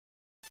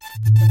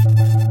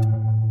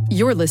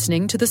You're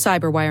listening to the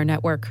Cyberwire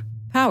Network,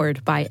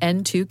 powered by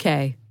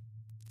N2K.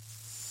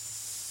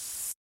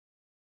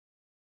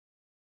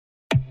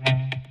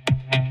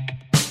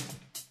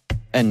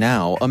 And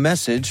now, a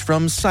message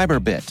from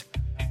Cyberbit.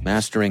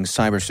 Mastering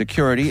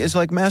cybersecurity is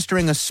like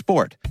mastering a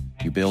sport.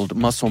 You build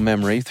muscle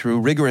memory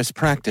through rigorous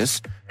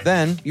practice,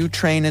 then you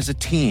train as a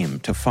team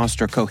to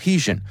foster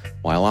cohesion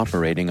while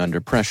operating under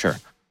pressure.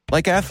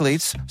 Like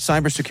athletes,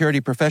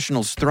 cybersecurity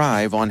professionals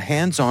thrive on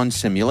hands-on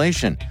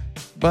simulation.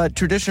 But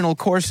traditional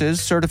courses,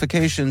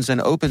 certifications,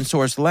 and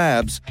open-source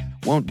labs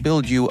won't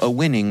build you a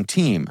winning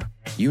team.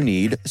 You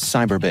need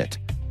Cyberbit.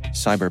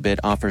 Cyberbit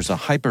offers a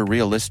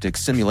hyper-realistic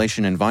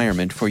simulation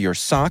environment for your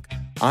SOC,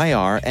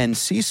 IR, and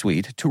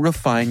C-suite to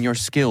refine your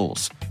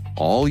skills,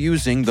 all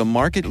using the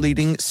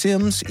market-leading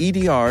SIMs,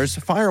 EDRs,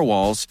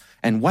 firewalls,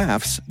 and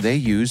WAFs they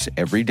use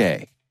every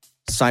day.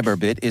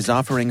 Cyberbit is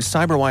offering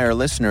Cyberwire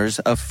listeners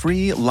a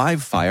free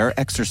live-fire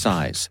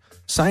exercise.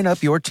 Sign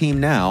up your team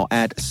now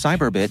at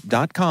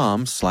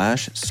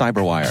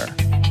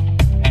cyberbit.com/cyberwire.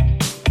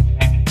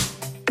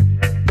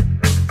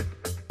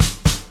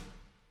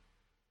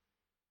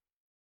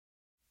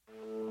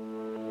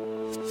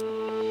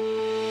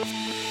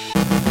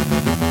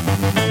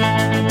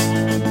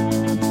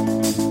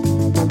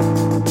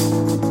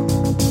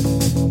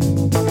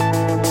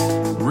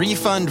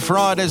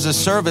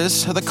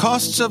 Refund-fraud-as-a-service, the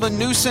costs of a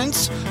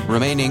nuisance,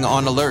 remaining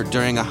on alert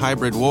during a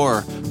hybrid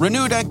war,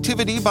 renewed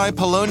activity by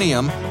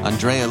Polonium.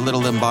 Andrea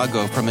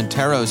Little-Limbago from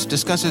Interos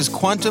discusses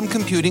quantum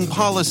computing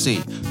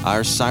policy.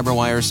 Our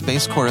Cyberwire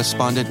space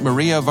correspondent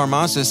Maria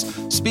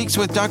Varmasis speaks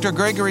with Dr.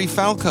 Gregory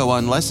Falco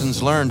on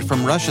lessons learned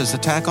from Russia's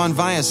attack on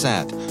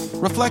Viasat,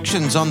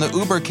 reflections on the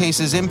Uber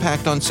case's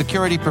impact on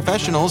security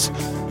professionals,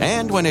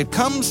 and when it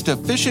comes to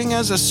phishing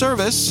as a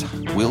service,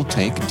 we'll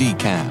take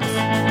decaf.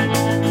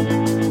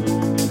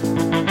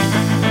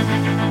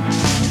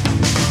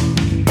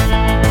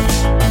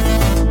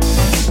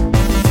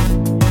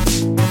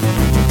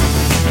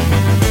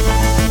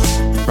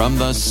 From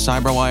the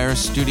Cyberwire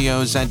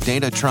studios at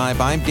Data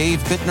Tribe, I'm Dave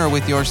Bittner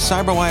with your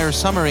Cyberwire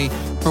summary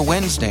for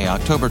Wednesday,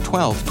 October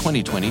 12th,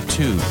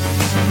 2022.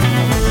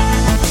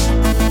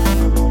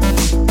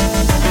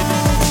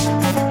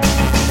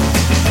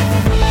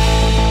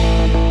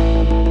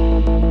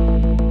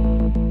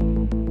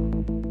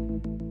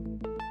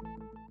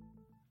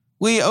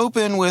 We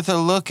open with a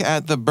look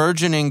at the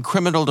burgeoning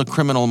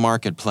criminal-to-criminal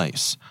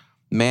marketplace.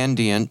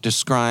 Mandiant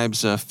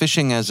describes a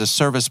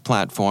phishing-as-a-service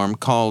platform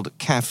called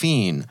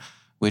Caffeine,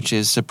 which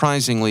is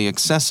surprisingly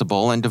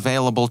accessible and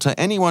available to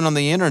anyone on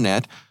the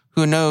internet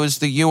who knows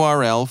the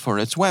URL for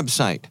its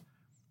website.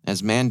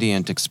 As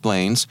Mandiant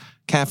explains,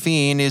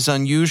 Caffeine is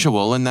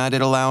unusual in that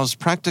it allows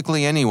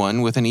practically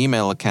anyone with an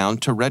email account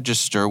to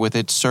register with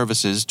its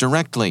services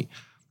directly,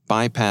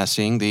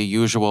 bypassing the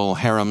usual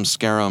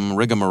harem-scarum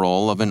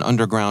rigmarole of an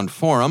underground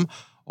forum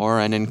or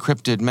an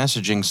encrypted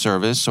messaging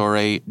service or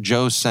a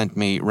Joe sent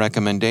me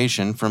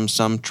recommendation from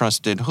some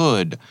trusted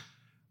hood.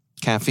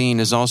 Caffeine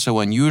is also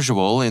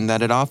unusual in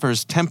that it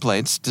offers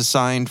templates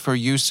designed for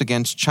use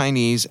against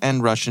Chinese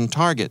and Russian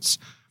targets,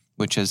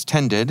 which has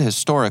tended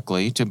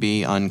historically to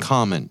be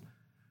uncommon.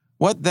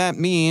 What that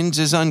means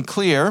is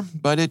unclear,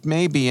 but it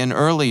may be an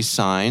early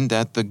sign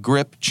that the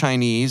grip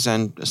Chinese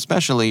and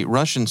especially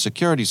Russian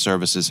security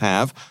services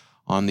have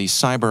on the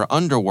cyber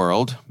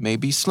underworld may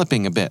be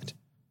slipping a bit.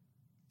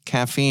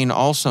 Caffeine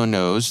also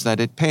knows that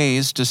it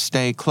pays to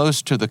stay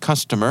close to the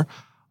customer,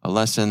 a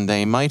lesson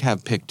they might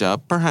have picked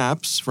up,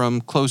 perhaps,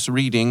 from close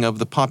reading of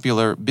the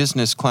popular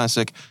business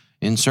classic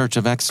In Search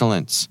of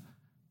Excellence.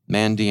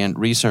 Mandiant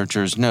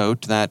researchers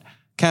note that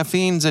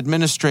Caffeine's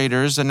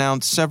administrators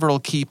announced several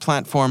key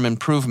platform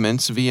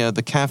improvements via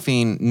the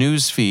Caffeine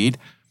newsfeed,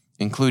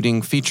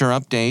 including feature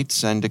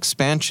updates and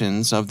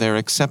expansions of their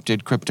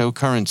accepted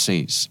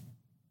cryptocurrencies.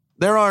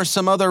 There are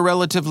some other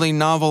relatively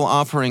novel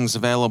offerings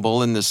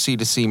available in the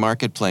C2C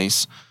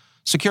marketplace.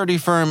 Security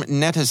firm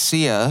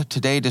Netacea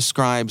today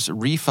describes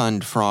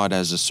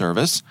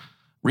Refund-fraud-as-a-service.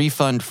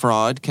 Refund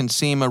fraud can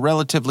seem a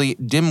relatively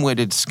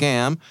dim-witted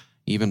scam,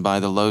 even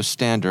by the low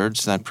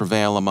standards that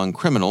prevail among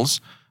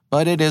criminals,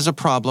 but it is a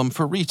problem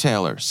for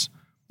retailers.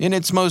 In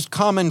its most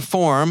common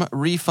form,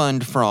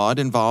 refund fraud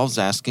involves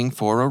asking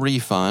for a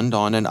refund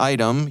on an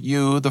item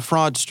you, the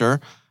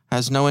fraudster,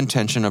 has no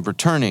intention of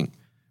returning.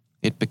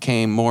 It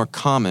became more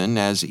common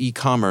as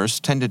e-commerce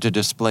tended to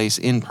displace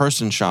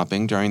in-person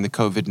shopping during the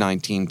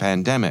COVID-19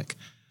 pandemic.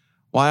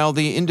 While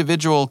the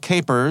individual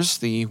capers,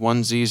 the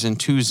onesies and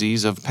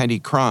twosies of petty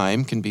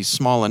crime, can be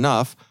small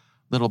enough,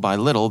 little by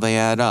little they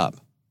add up.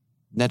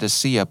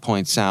 Netacea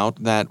points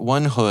out that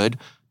one hood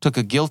took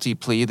a guilty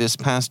plea this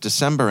past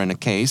December in a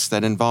case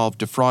that involved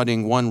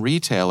defrauding one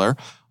retailer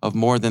of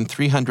more than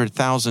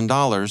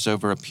 $300,000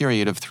 over a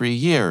period of 3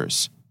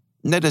 years.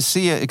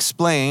 Netacea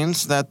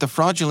explains that the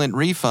fraudulent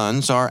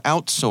refunds are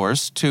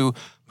outsourced to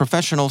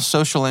professional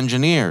social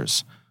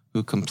engineers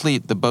who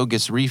complete the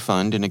bogus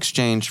refund in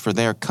exchange for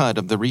their cut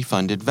of the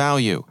refunded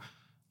value.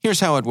 Here's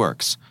how it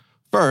works.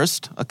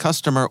 First, a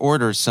customer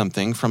orders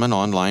something from an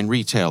online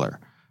retailer.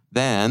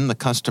 Then the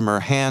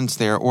customer hands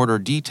their order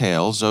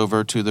details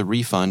over to the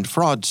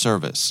refund-fraud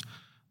service.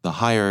 The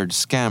hired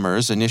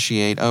scammers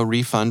initiate a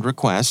refund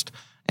request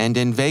and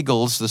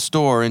inveigles the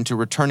store into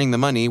returning the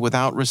money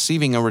without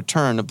receiving a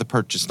return of the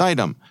purchased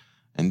item.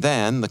 And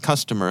then the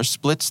customer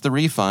splits the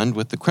refund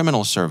with the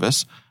criminal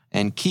service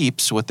and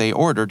keeps what they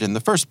ordered in the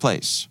first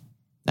place.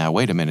 Now,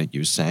 wait a minute,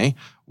 you say.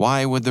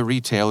 Why would the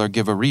retailer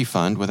give a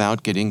refund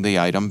without getting the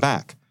item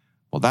back?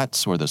 Well,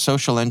 that's where the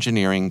social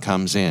engineering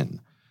comes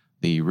in.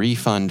 The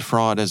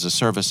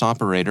refund-fraud-as-a-service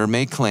operator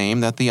may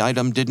claim that the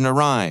item didn't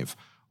arrive,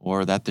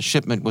 or that the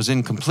shipment was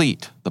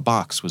incomplete, the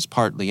box was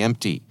partly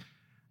empty.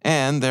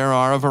 And there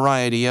are a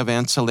variety of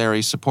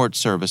ancillary support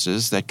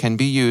services that can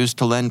be used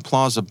to lend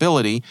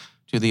plausibility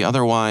to the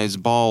otherwise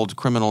bald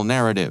criminal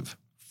narrative.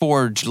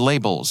 Forged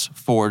labels,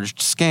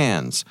 forged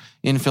scans,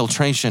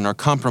 infiltration or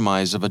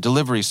compromise of a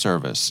delivery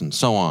service, and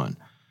so on.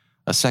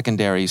 A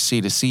secondary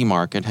C2C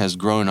market has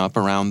grown up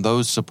around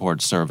those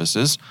support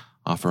services,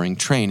 offering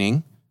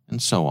training,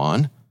 and so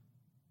on.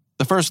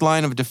 The first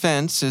line of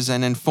defense is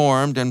an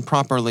informed and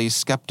properly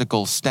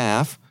skeptical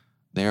staff.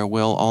 There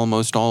will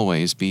almost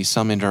always be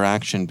some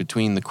interaction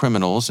between the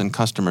criminals and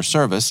customer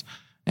service,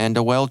 and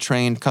a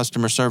well-trained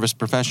customer service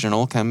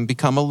professional can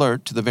become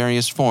alert to the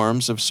various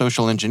forms of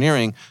social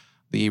engineering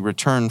the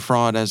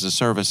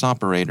return-fraud-as-a-service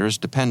operators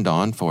depend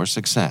on for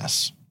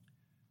success.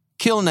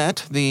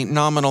 Killnet, the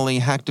nominally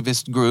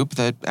hacktivist group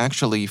that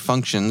actually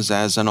functions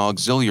as an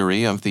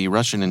auxiliary of the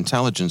Russian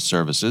intelligence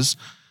services,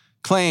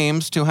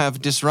 claims to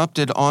have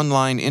disrupted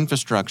online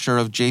infrastructure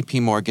of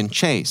J.P. Morgan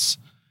Chase.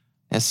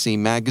 SC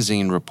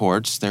Magazine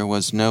reports there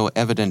was no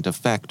evident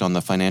effect on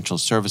the financial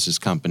services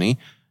company,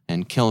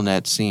 and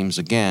Killnet seems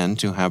again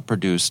to have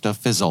produced a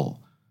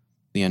fizzle.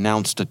 The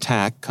announced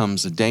attack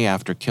comes a day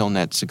after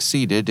Killnet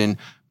succeeded in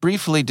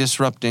briefly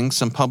disrupting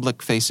some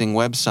public-facing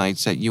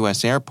websites at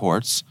U.S.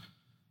 airports.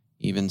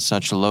 Even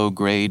such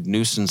low-grade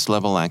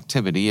nuisance-level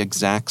activity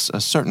exacts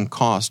a certain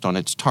cost on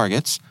its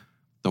targets.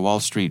 The Wall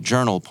Street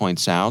Journal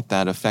points out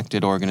that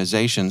affected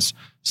organizations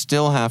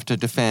still have to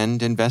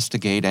defend,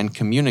 investigate, and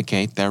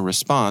communicate their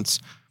response,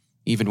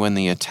 even when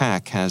the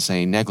attack has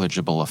a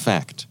negligible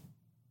effect.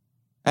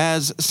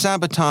 As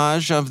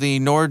sabotage of the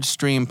Nord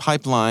Stream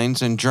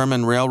pipelines and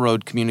German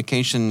railroad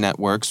communication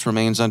networks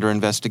remains under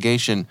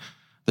investigation,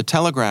 the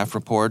Telegraph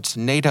reports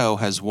NATO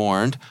has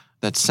warned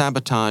that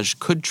sabotage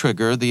could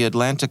trigger the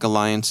Atlantic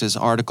Alliance's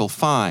Article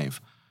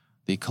 5,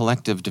 the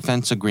collective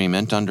defense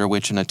agreement under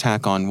which an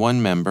attack on one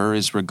member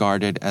is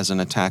regarded as an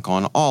attack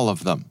on all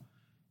of them.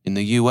 In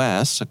the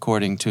U.S.,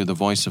 according to the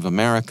Voice of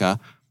America,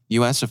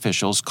 U.S.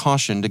 officials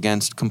cautioned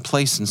against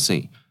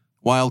complacency.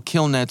 While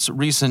Killnet's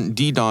recent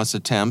DDoS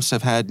attempts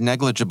have had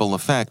negligible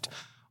effect,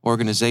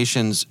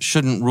 organizations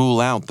shouldn't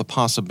rule out the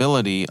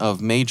possibility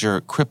of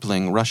major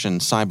crippling Russian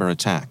cyber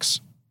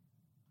attacks.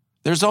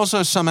 There's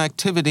also some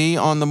activity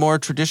on the more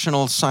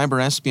traditional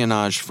cyber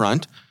espionage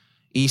front.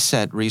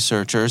 ESET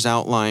researchers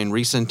outline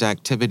recent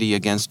activity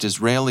against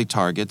Israeli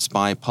targets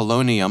by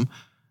Polonium,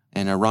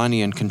 an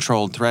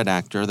Iranian-controlled threat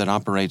actor that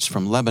operates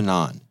from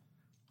Lebanon.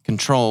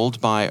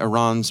 Controlled by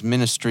Iran's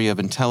Ministry of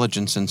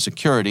Intelligence and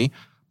Security,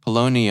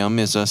 Polonium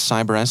is a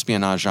cyber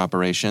espionage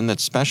operation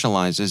that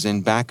specializes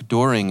in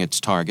backdooring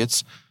its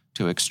targets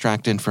to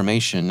extract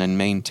information and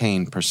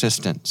maintain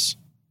persistence.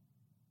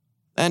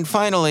 And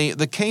finally,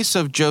 the case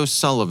of Joe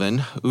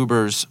Sullivan,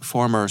 Uber's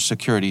former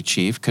security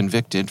chief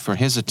convicted for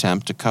his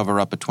attempt to cover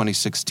up a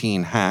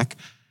 2016 hack,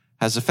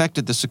 has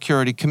affected the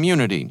security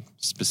community,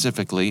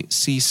 specifically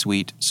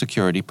C-suite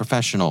security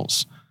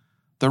professionals.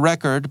 The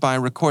Record by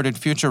Recorded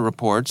Future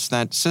reports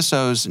that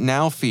CISOs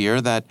now fear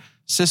that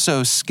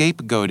CISO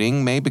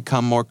scapegoating may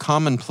become more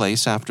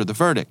commonplace after the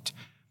verdict,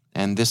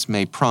 and this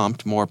may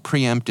prompt more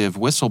preemptive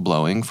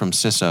whistleblowing from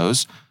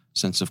CISOs,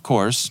 since, of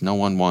course, no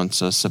one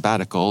wants a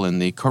sabbatical in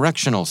the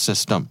correctional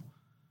system.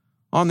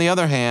 On the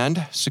other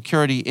hand,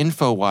 Security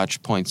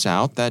InfoWatch points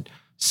out that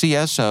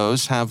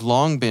CSOs have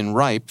long been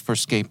ripe for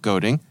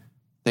scapegoating.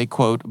 They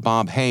quote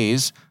Bob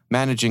Hayes,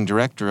 managing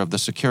director of the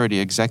Security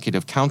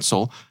Executive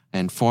Council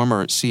and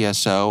former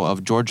CSO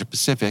of Georgia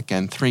Pacific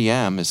and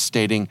 3M, as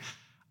stating,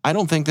 "I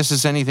don't think this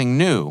is anything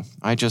new.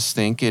 I just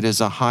think it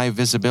is a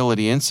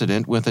high-visibility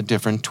incident with a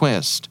different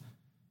twist."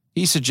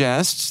 He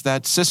suggests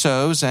that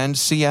CISOs and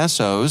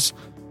CSOs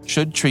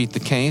should treat the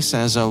case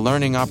as a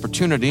learning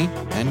opportunity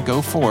and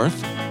go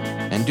forth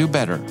and do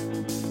better.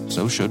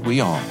 So should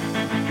we all.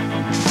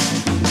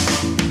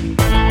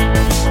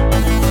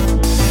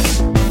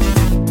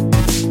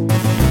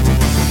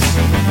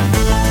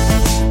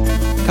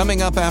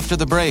 Coming up after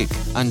the break,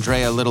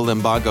 Andrea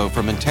Little-Limbago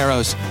from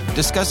Interos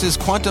discusses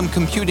quantum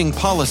computing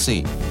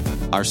policy.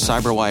 Our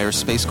CyberWire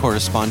space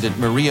correspondent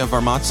Maria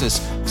Varmatzis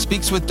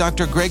speaks with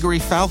Dr. Gregory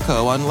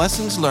Falco on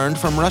lessons learned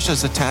from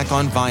Russia's attack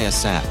on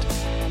Viasat.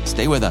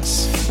 Stay with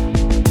us.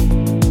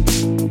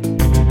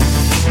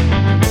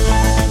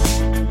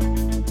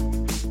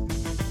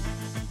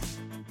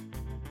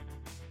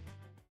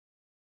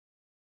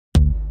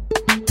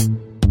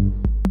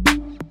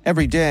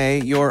 Every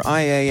day, your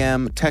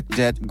IAM tech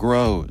debt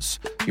grows.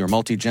 Your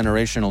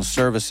multi-generational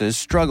services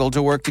struggle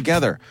to work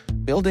together.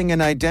 Building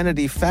an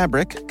identity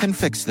fabric can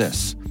fix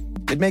this.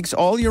 It makes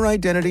all your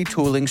identity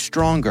tooling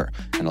stronger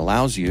and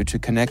allows you to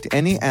connect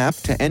any app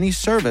to any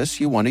service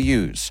you want to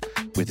use,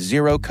 with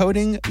zero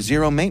coding,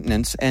 zero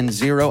maintenance, and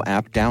zero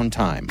app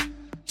downtime.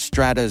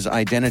 Strata's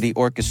identity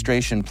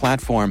orchestration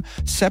platform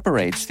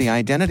separates the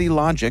identity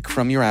logic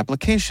from your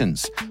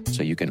applications,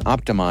 so you can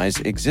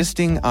optimize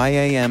existing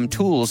IAM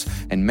tools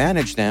and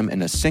manage them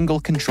in a single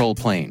control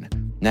plane.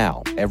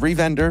 Now, every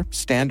vendor,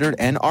 standard,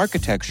 and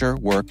architecture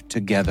work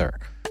together.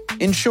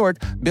 In short,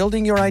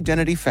 building your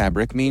identity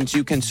fabric means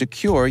you can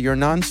secure your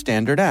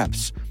non-standard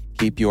apps,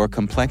 keep your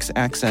complex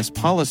access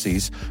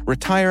policies,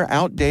 retire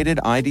outdated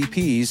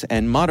IDPs,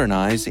 and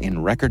modernize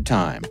in record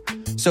time.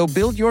 So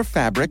build your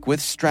fabric with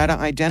Strata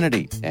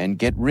Identity and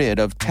get rid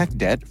of tech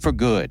debt for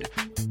good.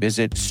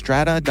 Visit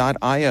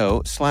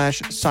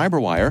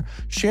strata.io/cyberwire,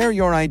 share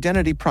your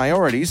identity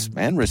priorities,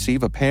 and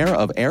receive a pair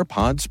of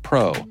AirPods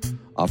Pro.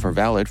 Offer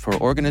valid for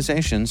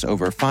organizations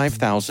over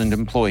 5,000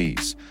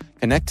 employees.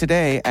 Connect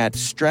today at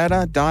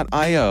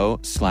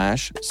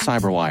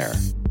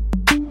strata.io/cyberwire.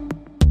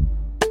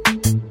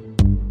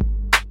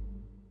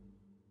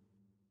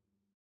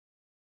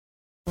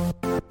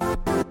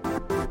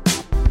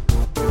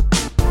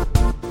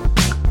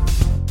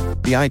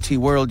 The IT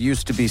world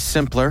used to be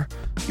simpler.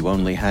 You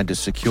only had to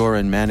secure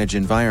and manage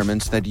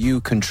environments that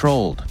you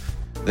controlled.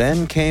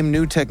 Then came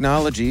new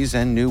technologies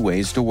and new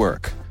ways to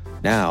work.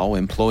 Now,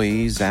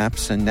 employees,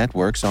 apps, and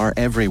networks are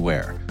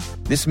everywhere.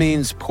 This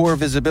means poor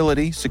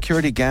visibility,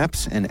 security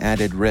gaps, and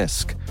added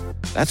risk.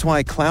 That's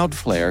why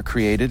Cloudflare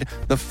created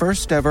the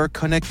first-ever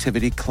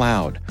connectivity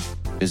cloud.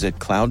 Visit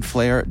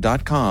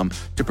cloudflare.com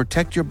to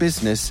protect your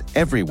business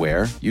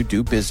everywhere you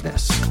do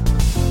business.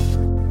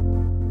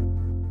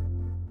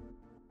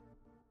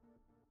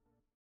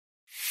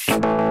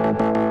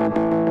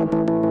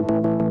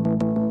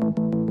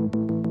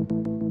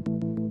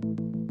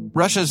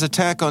 Russia's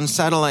attack on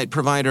satellite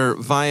provider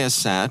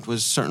Viasat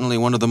was certainly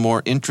one of the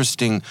more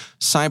interesting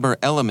cyber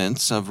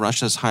elements of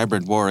Russia's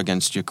hybrid war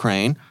against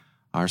Ukraine.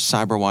 Our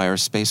CyberWire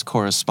space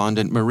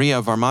correspondent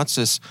Maria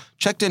Varmatsis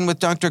checked in with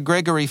Dr.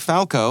 Gregory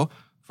Falco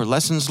for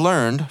lessons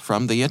learned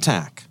from the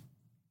attack.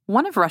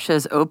 One of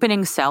Russia's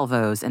opening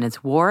salvos in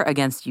its war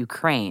against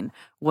Ukraine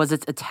was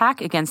its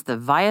attack against the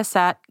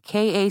Viasat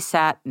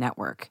KA-SAT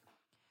network.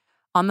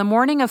 On the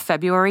morning of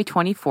February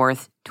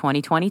 24th,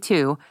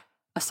 2022,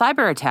 a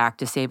cyber attack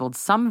disabled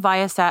some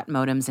Viasat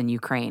modems in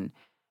Ukraine,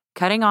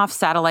 cutting off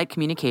satellite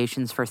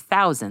communications for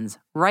thousands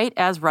right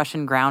as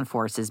Russian ground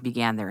forces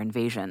began their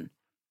invasion.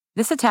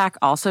 This attack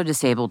also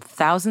disabled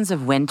thousands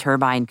of wind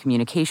turbine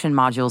communication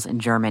modules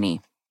in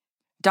Germany.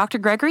 Dr.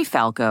 Gregory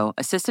Falco,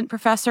 assistant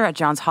professor at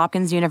Johns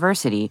Hopkins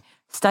University,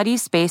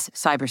 studies space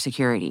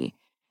cybersecurity,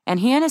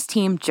 and he and his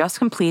team just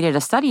completed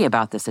a study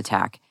about this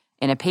attack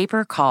in a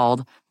paper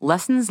called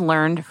Lessons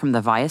Learned from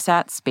the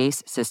Viasat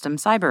Space System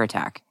Cyber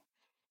Attack.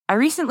 I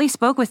recently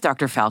spoke with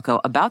Dr. Falco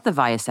about the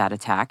Viasat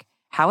attack,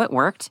 how it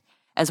worked,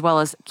 as well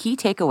as key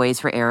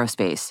takeaways for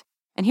aerospace.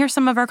 And here's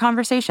some of our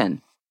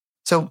conversation.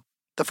 So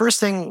the first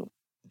thing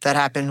that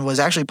happened was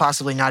actually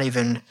possibly not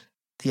even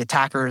the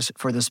attackers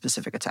for the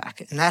specific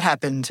attack. And that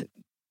happened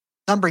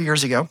a number of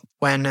years ago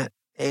when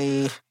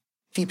a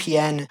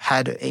VPN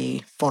had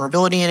a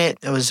vulnerability in it.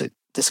 It was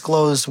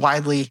disclosed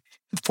widely,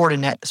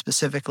 Fortinet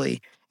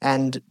specifically,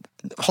 and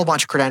a whole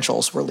bunch of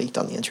credentials were leaked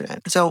on the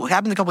internet. So it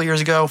happened a couple of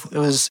years ago. It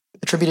was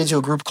attributed to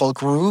a group called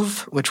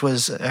Groove, which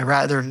was a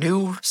rather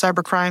new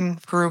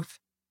cybercrime group,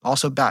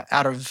 also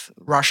out of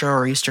Russia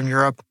or Eastern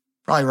Europe,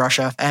 probably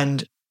Russia.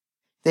 And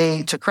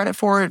they took credit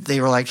for it. They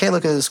were like, hey,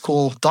 look at this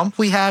cool dump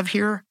we have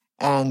here.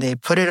 And they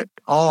put it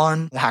all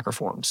on the hacker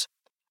forums.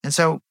 And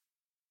so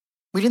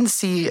we didn't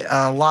see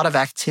a lot of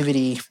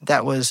activity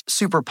that was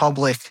super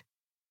public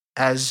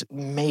as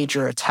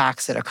major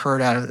attacks that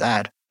occurred out of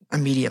that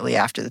immediately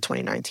after the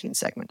 2019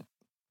 segment.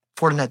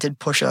 Fortinet did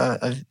push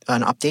an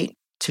update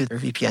to their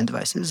VPN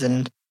devices,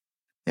 and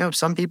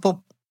some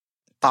people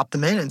popped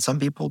them in and some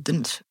people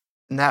didn't.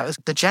 And that was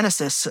the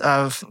genesis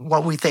of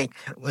what we think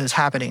was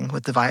happening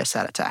with the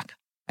Viasat attack.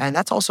 And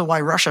that's also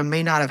why Russia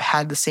may not have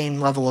had the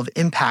same level of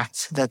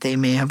impact that they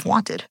may have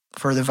wanted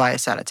for the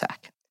Viasat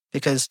attack,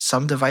 because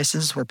some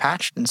devices were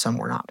patched and some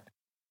were not.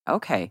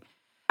 Okay.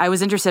 I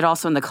was interested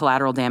also in the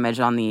collateral damage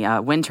on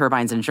the wind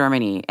turbines in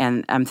Germany.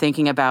 And I'm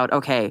thinking about,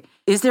 okay,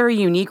 is there a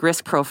unique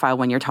risk profile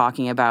when you're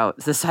talking about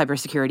the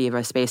cybersecurity of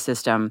a space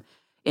system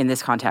in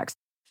this context?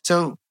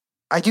 So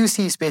I do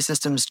see space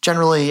systems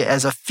generally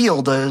as a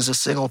field as a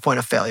single point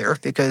of failure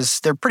because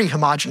they're pretty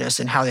homogeneous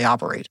in how they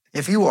operate.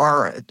 If you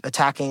are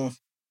attacking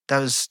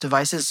those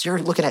devices,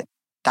 you're looking at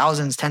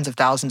thousands, tens of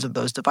thousands of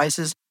those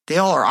devices. They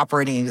all are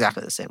operating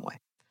exactly the same way.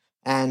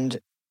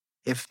 And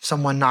if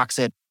someone knocks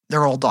it,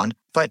 they're all done.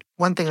 But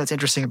one thing that's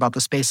interesting about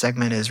the space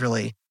segment is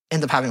really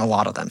end up having a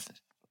lot of them.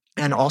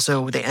 And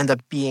also they end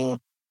up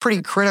being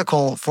pretty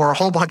critical for a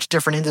whole bunch of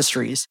different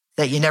industries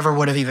that you never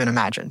would have even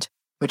imagined,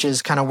 which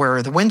is kind of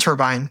where the wind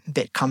turbine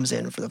bit comes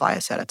in for the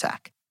Viasat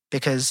attack.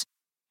 Because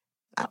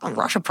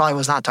Russia probably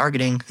was not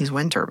targeting these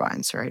wind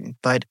turbines, right?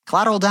 But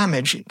collateral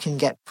damage can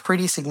get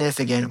pretty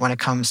significant when it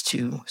comes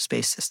to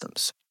space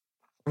systems.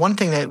 One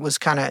thing that was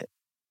kind of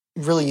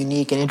really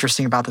unique and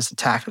interesting about this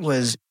attack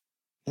was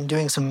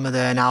doing some of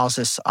the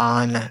analysis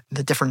on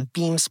the different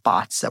beam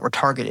spots that were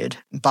targeted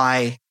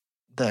by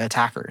the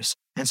attackers.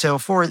 And so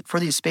for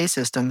these space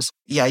systems,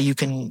 you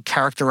can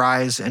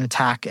characterize an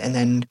attack and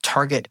then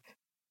target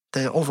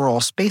the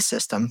overall space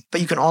system,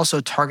 but you can also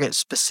target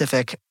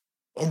specific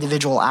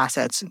individual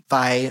assets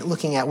by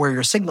looking at where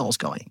your signal is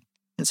going.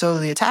 And so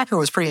the attacker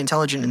was pretty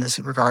intelligent in this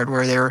regard,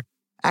 where they're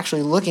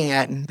actually looking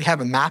at, and we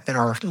have a map in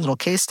our little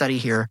case study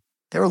here,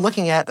 they were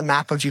looking at the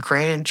map of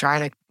Ukraine and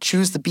trying to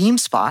choose the beam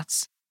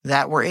spots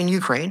that were in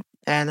Ukraine,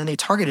 and then they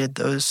targeted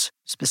those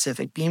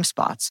specific beam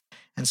spots.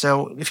 And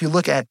so if you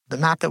look at the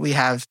map that we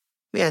have,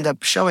 we end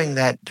up showing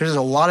that there's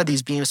a lot of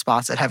these beam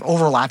spots that have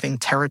overlapping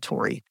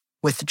territory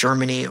with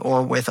Germany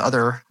or with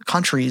other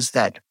countries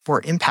that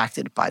were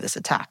impacted by this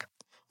attack.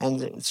 And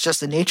it's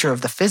just the nature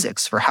of the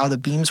physics for how the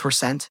beams were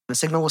sent, the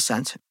signal was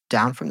sent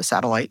down from the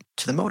satellite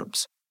to the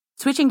modems.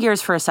 Switching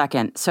gears for a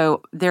second.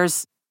 So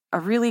there's a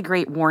really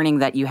great warning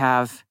that you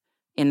have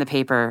in the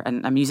paper,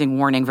 and I'm using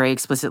warning very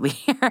explicitly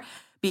here,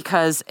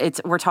 because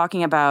we're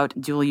talking about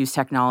dual-use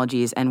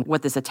technologies and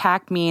what this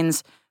attack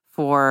means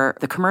for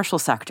the commercial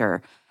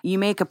sector. You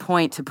make a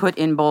point to put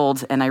in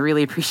bold, and I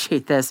really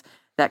appreciate this,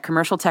 that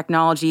commercial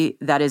technology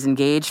that is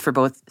engaged for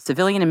both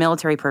civilian and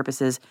military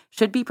purposes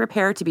should be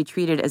prepared to be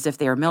treated as if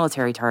they are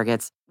military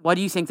targets. What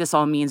do you think this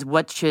all means?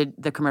 What should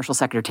the commercial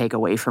sector take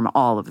away from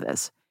all of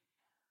this?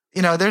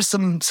 There's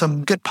some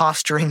good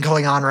posturing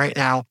going on right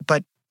now,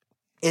 but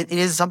it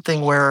is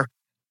something where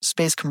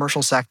space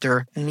commercial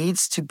sector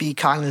needs to be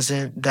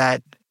cognizant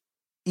that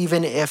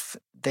even if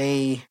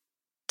they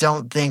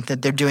don't think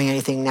that they're doing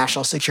anything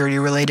national security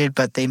related,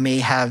 but they may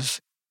have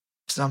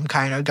some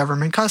kind of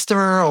government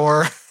customer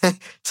or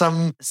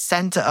some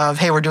scent of,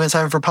 hey, we're doing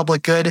something for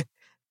public good,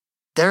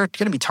 they're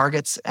going to be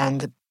targets.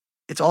 And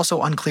it's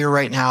also unclear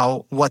right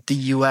now what the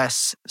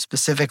U.S.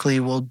 specifically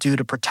will do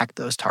to protect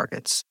those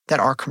targets that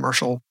are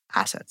commercial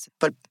assets.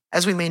 But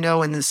as we may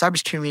know in the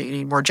cybersecurity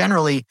community more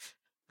generally,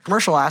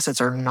 commercial assets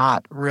are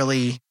not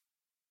really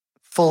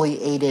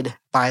fully aided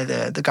by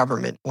the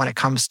government when it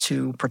comes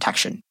to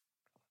protection.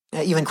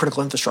 Even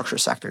critical infrastructure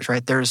sectors,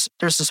 right? There's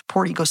a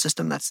support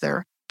ecosystem that's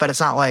there, but it's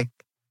not like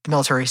the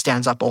military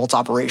stands up all its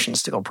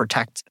operations to go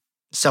protect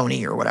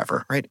Sony or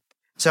whatever, right?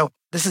 So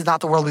this is not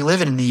the world we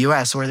live in the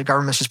US, where the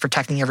government's just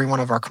protecting every one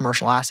of our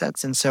commercial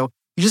assets. And so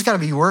you just got to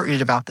be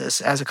worried about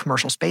this as a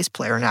commercial space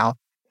player now.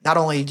 Not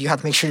only do you have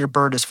to make sure your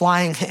bird is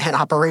flying and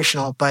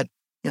operational, but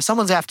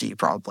someone's after you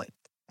probably.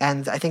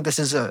 And I think this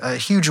is a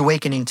huge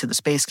awakening to the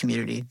space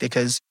community,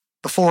 because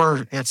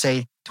before, let's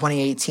say,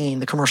 2018,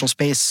 the commercial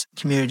space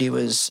community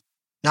was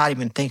not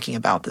even thinking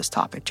about this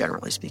topic,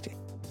 generally speaking.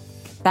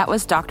 That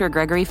was Dr.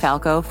 Gregory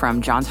Falco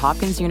from Johns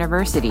Hopkins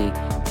University.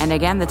 And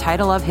again, the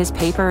title of his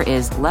paper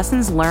is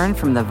Lessons Learned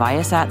from the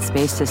Viasat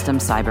Space System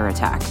Cyber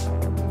Attack.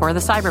 For the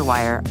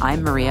Cyberwire,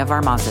 I'm Maria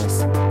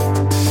Varmazis.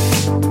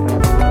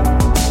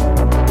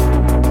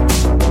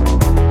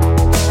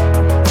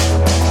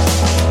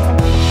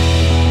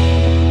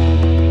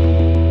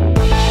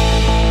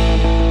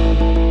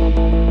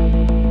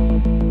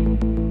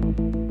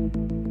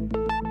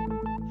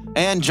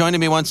 And joining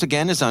me once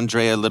again is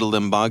Andrea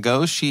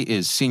Little-Limbago. She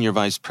is Senior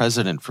Vice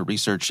President for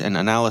Research and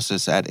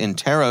Analysis at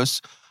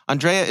Interos.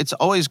 Andrea, it's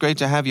always great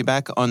to have you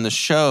back on the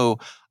show.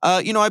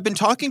 I've been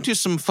talking to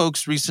some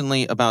folks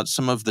recently about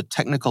some of the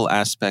technical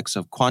aspects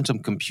of quantum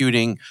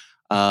computing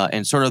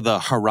and sort of the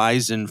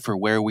horizon for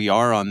where we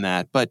are on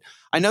that. But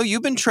I know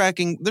you've been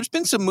tracking, there's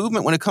been some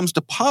movement when it comes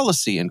to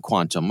policy in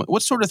quantum.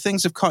 What sort of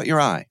things have caught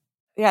your eye?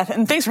 Yeah,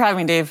 and thanks for having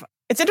me, Dave.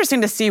 It's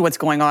interesting to see what's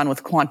going on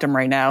with quantum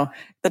right now.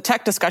 The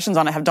tech discussions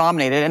on it have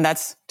dominated, and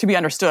that's to be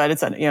understood.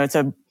 It's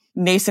a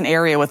nascent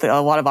area with a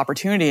lot of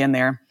opportunity in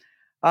there.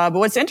 But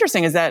what's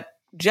interesting is that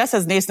just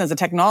as nascent as a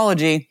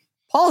technology,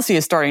 policy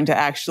is starting to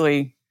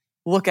actually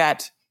look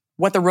at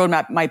what the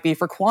roadmap might be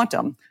for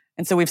quantum.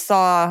 And so we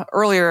saw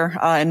earlier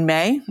in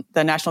May,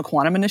 the National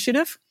Quantum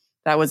Initiative.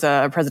 That was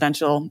a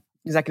presidential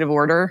executive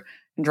order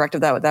and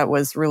directive that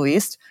was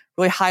released,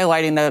 really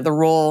highlighting the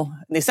role,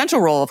 the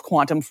essential role of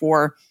quantum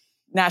for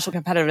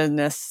national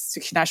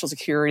competitiveness, national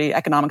security,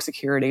 economic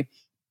security.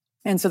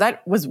 And so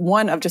that was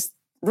one of just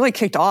really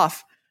kicked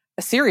off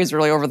a series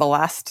really over the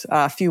last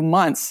few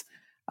months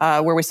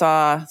where we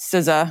saw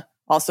CISA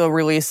also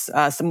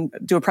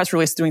do a press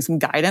release doing some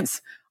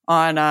guidance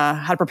on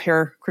how to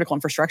prepare critical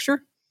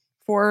infrastructure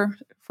for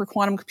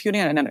quantum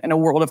computing in a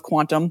world of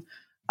quantum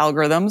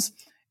algorithms.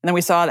 And then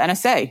we saw the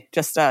NSA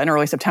just in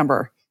early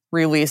September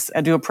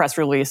do a press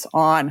release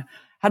on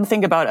how to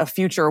think about a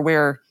future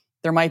where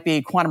there might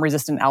be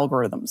quantum-resistant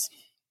algorithms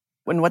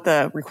and what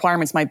the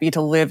requirements might be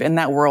to live in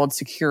that world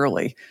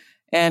securely.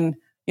 And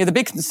the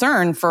big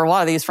concern for a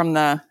lot of these on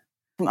the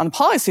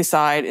policy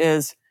side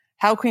is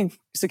how can we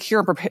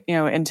secure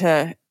and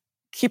to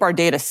keep our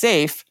data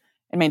safe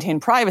and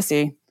maintain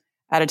privacy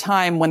at a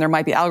time when there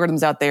might be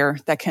algorithms out there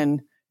that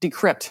can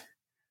decrypt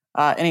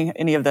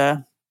any of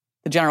the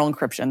the general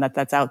encryption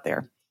that's out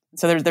there.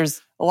 So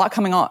there's a lot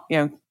coming on.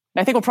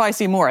 I think we'll probably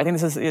see more. I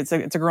think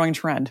it's a growing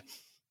trend.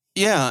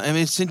 Yeah, I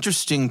mean, it's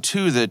interesting,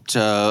 too,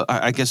 that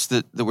I guess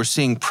that we're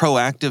seeing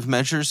proactive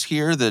measures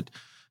here, that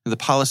the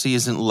policy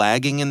isn't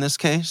lagging in this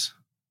case.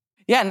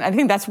 Yeah, and I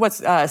think that's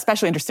what's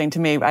especially interesting to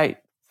me. I,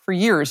 for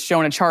years,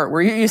 shown a chart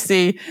where you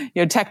see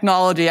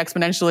technology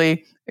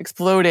exponentially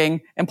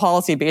exploding and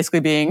policy basically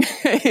being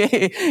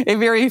a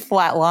very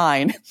flat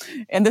line.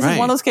 And this is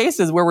one of those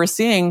cases where we're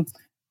seeing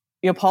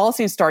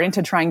policy is starting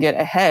to try and get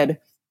ahead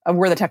of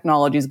where the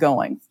technology is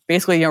going,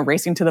 basically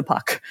racing to the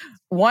puck.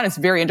 One, it's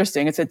very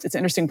interesting. It's an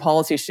interesting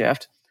policy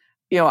shift.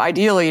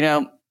 Ideally,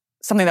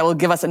 something that will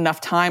give us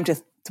enough time to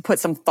put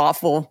some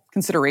thoughtful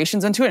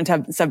considerations into it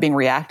instead of being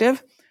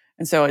reactive.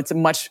 And so it's a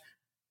much,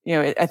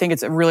 I think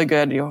it's a really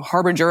good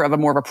harbinger of a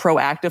more of a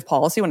proactive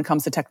policy when it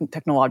comes to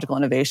technological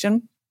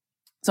innovation.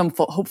 So I'm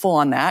hopeful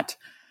on that.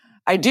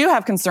 I do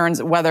have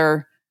concerns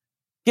whether,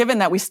 given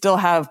that we still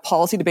have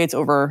policy debates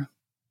over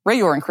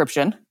regular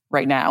encryption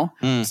right now,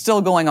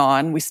 still going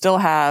on, we still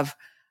have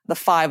the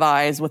Five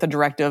Eyes with a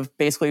directive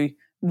basically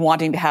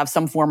wanting to have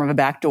some form of a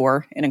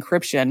backdoor in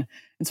encryption.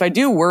 And so I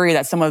do worry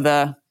that some of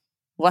the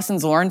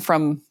lessons learned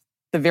from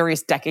the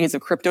various decades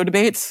of crypto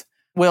debates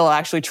will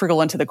actually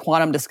trickle into the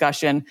quantum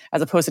discussion,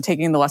 as opposed to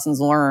taking the lessons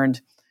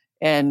learned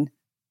and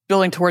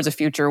building towards a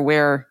future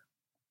where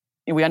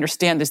we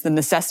understand the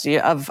necessity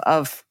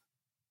of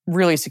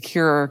really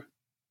secure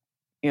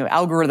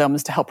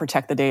algorithms to help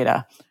protect the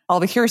data. I'll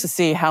be curious to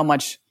see how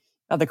much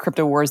of the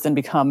crypto wars then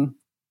become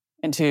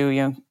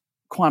into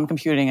quantum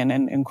computing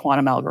and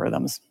quantum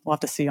algorithms. We'll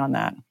have to see on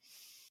that.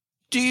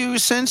 Do you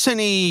sense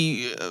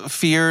any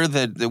fear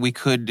that we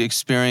could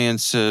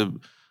experience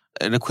an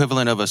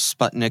equivalent of a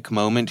Sputnik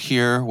moment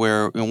here,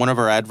 where one of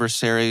our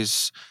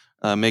adversaries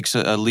makes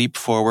a leap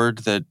forward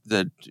that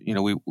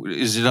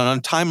is it on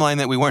a timeline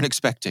that we weren't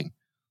expecting?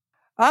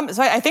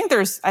 So I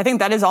think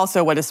that is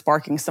also what is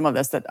sparking some of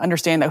this, that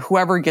understand that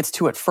whoever gets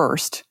to it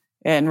first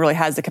and really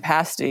has the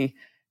capacity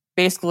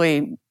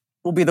basically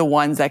will be the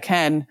ones that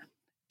can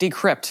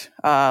decrypt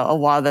a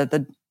lot of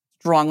the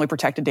strongly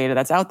protected data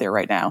that's out there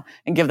right now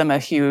and give them a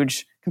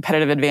huge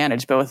competitive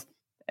advantage, both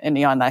on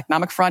the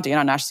economic front and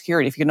on national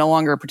security. If you can no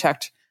longer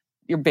protect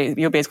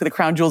basically the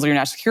crown jewels of your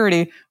national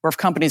security, or if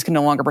companies can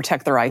no longer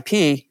protect their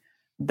IP,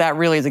 that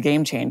really is a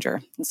game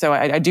changer. And so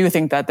I do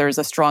think that there's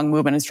a strong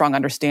movement and strong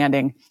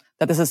understanding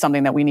that this is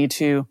something that we need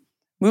to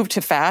move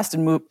to fast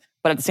and move,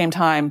 but at the same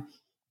time,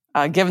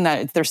 given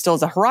that there still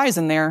is a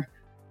horizon there,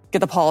 get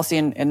the policy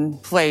in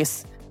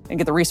place and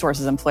get the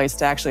resources in place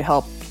to actually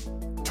help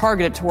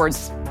target it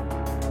towards,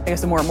 I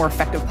guess, the more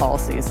effective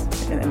policies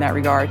in that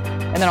regard.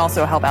 And then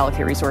also help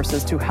allocate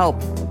resources to help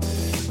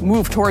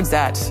move towards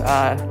that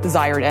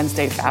desired end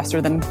state faster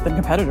than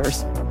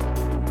competitors.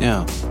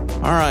 Yeah.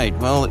 All right.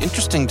 Well,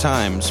 interesting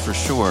times for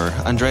sure.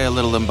 Andrea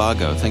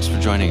Little-Limbago, thanks for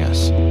joining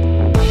us.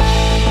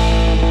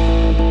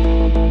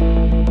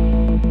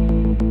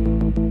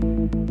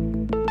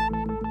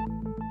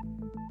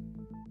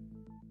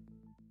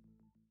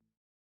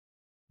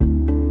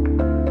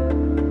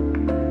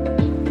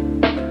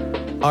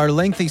 Are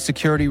lengthy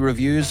security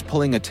reviews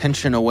pulling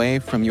attention away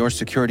from your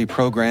security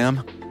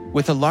program?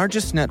 With the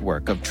largest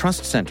network of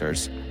trust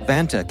centers,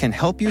 Vanta can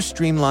help you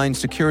streamline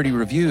security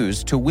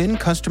reviews to win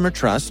customer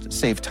trust,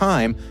 save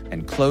time,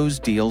 and close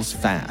deals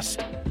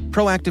fast.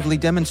 Proactively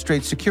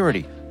demonstrate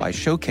security by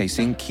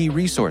showcasing key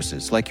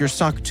resources like your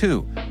SOC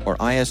 2 or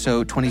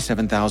ISO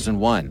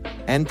 27001,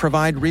 and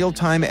provide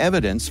real-time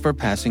evidence for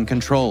passing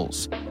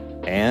controls.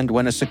 And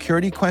when a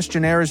security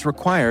questionnaire is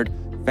required,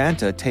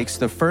 Vanta takes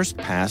the first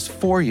pass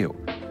for you.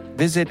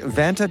 Visit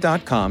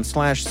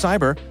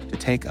vanta.com/cyber to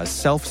take a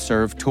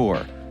self-serve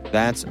tour.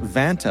 That's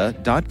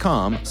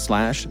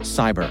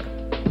vanta.com/cyber.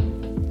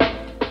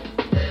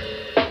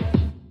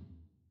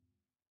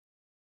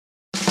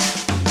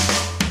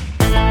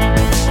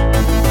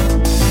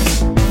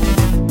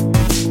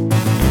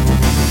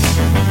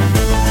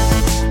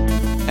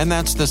 And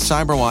that's the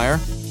Cyberwire.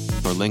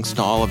 For links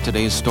to all of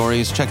today's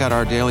stories, check out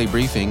our daily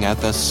briefing at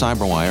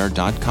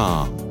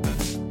thecyberwire.com.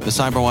 The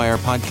Cyberwire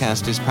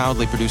podcast is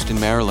proudly produced in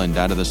Maryland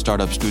out of the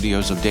startup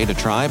studios of Data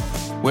Tribe,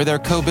 where they're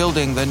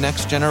co-building the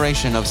next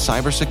generation of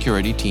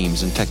cybersecurity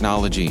teams and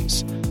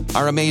technologies.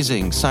 Our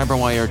amazing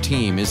Cyberwire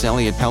team is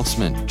Elliot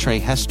Peltzman, Trey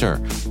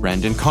Hester,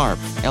 Brandon Karp,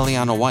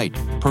 Eliana White,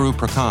 Puru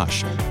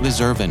Prakash,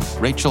 Liz Irvin,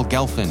 Rachel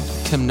Gelfand,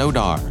 Tim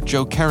Nodar,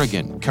 Joe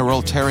Kerrigan,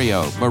 Carol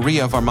Terrio,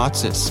 Maria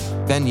Varmatsis,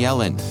 Ben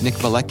Yellen, Nick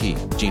Valecki,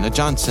 Gina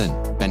Johnson,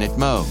 Bennett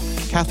Moe,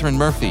 Catherine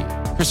Murphy,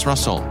 Chris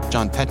Russell,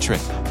 John Petrick,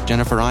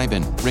 Jennifer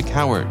Iben, Rick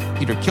Howard,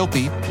 Peter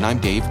Kilpie, and I'm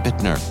Dave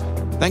Bittner.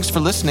 Thanks for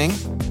listening.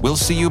 We'll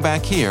see you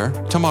back here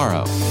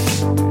tomorrow.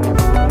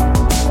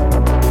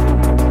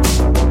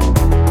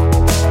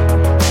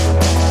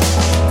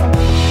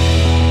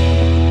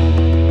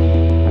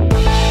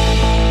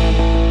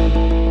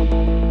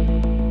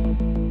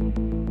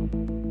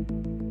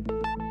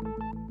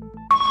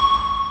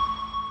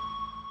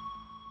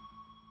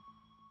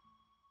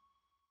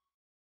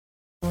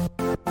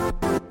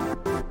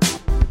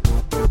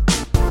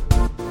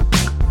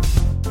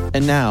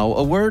 And now,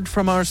 a word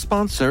from our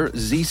sponsor,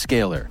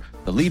 Zscaler,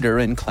 the leader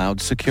in cloud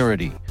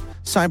security.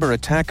 Cyber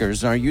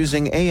attackers are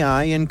using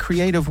AI in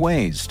creative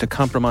ways to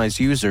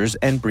compromise users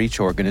and breach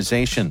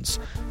organizations.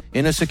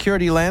 In a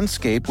security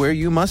landscape where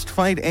you must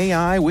fight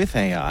AI with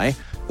AI,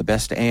 the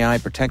best AI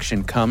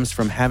protection comes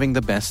from having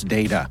the best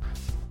data.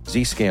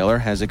 Zscaler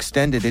has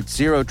extended its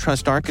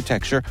zero-trust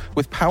architecture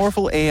with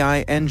powerful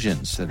AI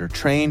engines that are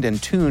trained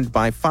and tuned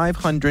by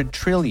 500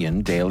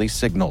 trillion daily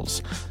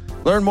signals.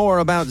 Learn more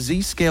about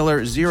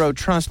Zscaler Zero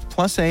Trust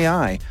Plus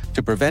AI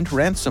to prevent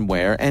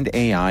ransomware and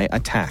AI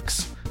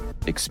attacks.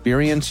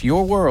 Experience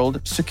your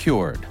world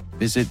secured.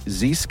 Visit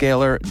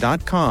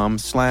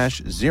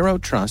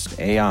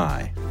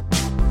zscaler.com/zerotrustai.